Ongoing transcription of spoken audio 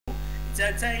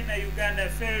cha China Uganda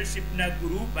Fellowship na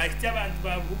group bahita abantu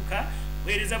bavuka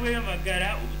wereza bwe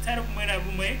magara ubutaro bumwe na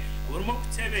bumwe urimo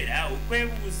kutebera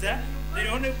ukwebuza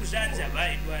rero ne kujanjaba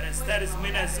endwara stars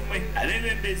mena zimwe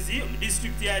abebembezi mu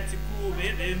district ya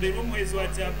Kikuube bembero mwezi wa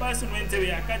Chapaso n'entebe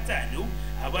ya katanu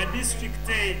aba district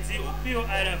opio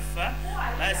arafa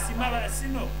basima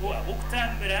basinoko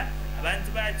abukutambira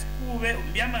abantu ba Kikuube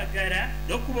byamagara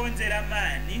no kubonjera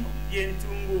amani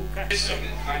byentunguka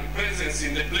and presence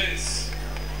in the place.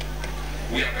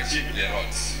 We have achieved a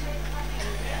lot,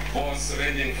 both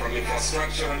ranging from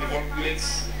infrastructural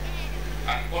developments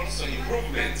and also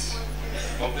improvements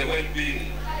of the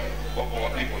well-being of our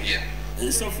people here.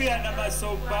 Sofia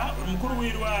Namasopa, umukuru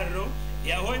w'irwaro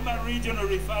ya Hoima Regional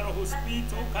Referral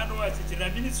Hospital kandi washyikira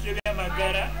Ministry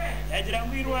y'amagara yagira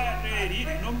ngo irwareri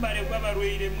rinombare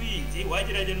rw'abarwayi mwingi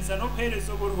wagerageje no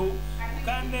kwerezo burho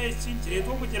kandi ikikire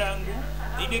to kugira ngo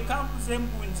ine campus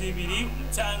embunji ibiri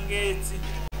umutangeti.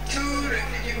 2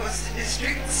 refugee host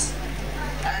districts,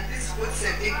 and this puts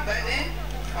a big burden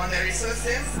on the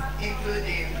resources,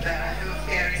 including the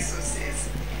healthcare resources.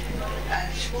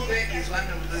 And Kikuube is one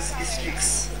of those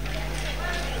districts.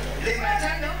 The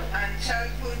maternal and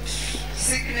childhood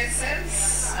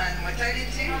sicknesses and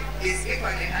mortality is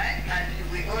equally high, and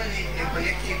we all need a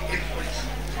collective effort.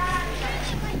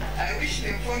 I wish to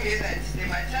inform you that the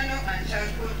maternal and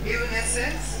childhood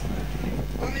illnesses,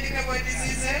 communicable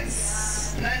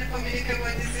diseases,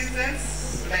 non-communicable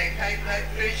diseases like high blood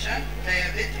pressure,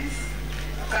 diabetes,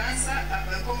 cancer are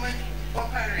a common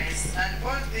occurrence, and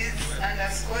all these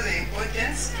underscore the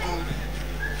importance of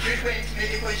frequent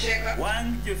medical checkup.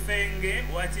 Wang Jufenge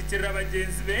wachitira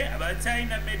bagenzi be aba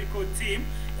China medical team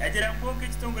yagira ngo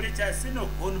kitongore cha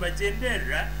CNOOC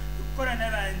bagendera gukora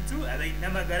n'abantu abaina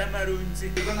magara marunzi.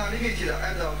 We are limited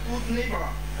as a good neighbor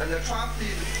and a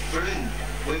trusted friend.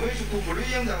 We wish to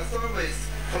bring the service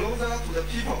closer to the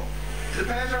people,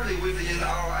 especially within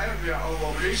our area of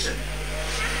operation.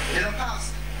 In the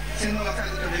past, CNOOC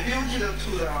has contributed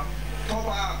to the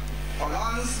top-up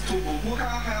alliance to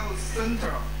Buka Health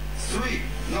Center 3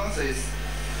 nurses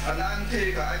and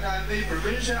anti HIV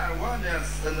prevention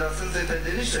awareness and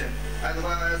sensitization, as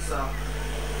well as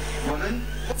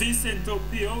Vincent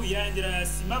Opio yangira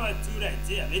sima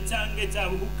abaturage abetange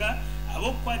cyabuka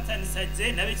abo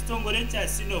kwatanisage n'abitongore cya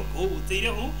CNOOC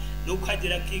utireho no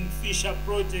kwagira Kingfisher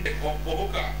project Of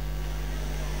Buka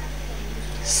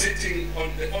sitting on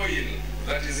the oil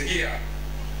that is here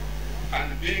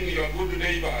and being your good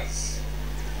neighbors,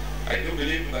 I do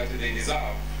believe that they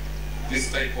deserve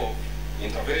this type of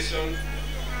intervention,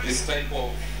 this type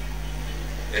of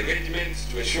arrangement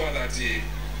to ensure that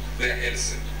they are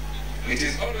healthy. It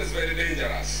is always very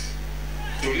dangerous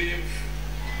to live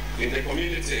in the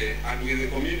community and with a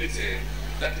community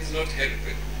that is not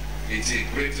healthy.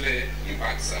 It greatly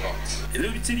impacts a lot.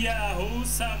 Lubitiria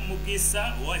Hosa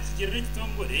Mugisa wakigirira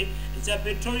kitongore cya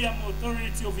Petroleum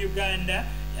Authority of Uganda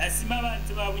yasima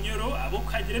abantu ba Bunyoro abo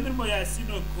kagira imirimo ya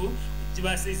CNOOC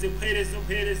kibasize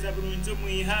kwereza burunzo mu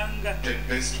ihanga. The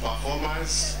best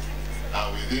performance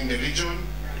within the region.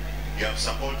 You have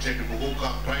supported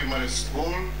Buka Primary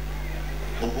School,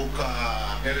 Buka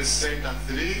Health Center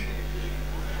 3,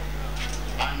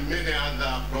 and many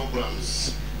other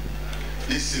programs.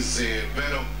 This is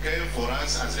very okay for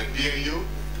us as a PAU.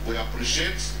 We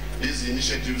appreciate these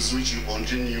initiatives which you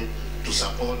continue to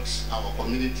support our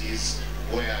communities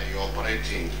where you are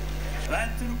operating.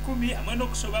 Abantu 10 amwe no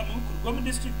kushobamu kurwa mu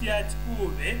district ya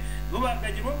Kikuube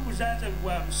bubaganye bo bujanja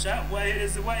bwa busha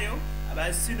bwaherezwayo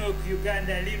aba CNOOC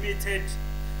Uganda Limited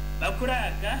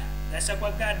bakuraga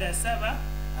gashakwa gada saba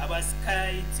aba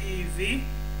Sky TV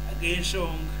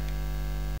agenshonga.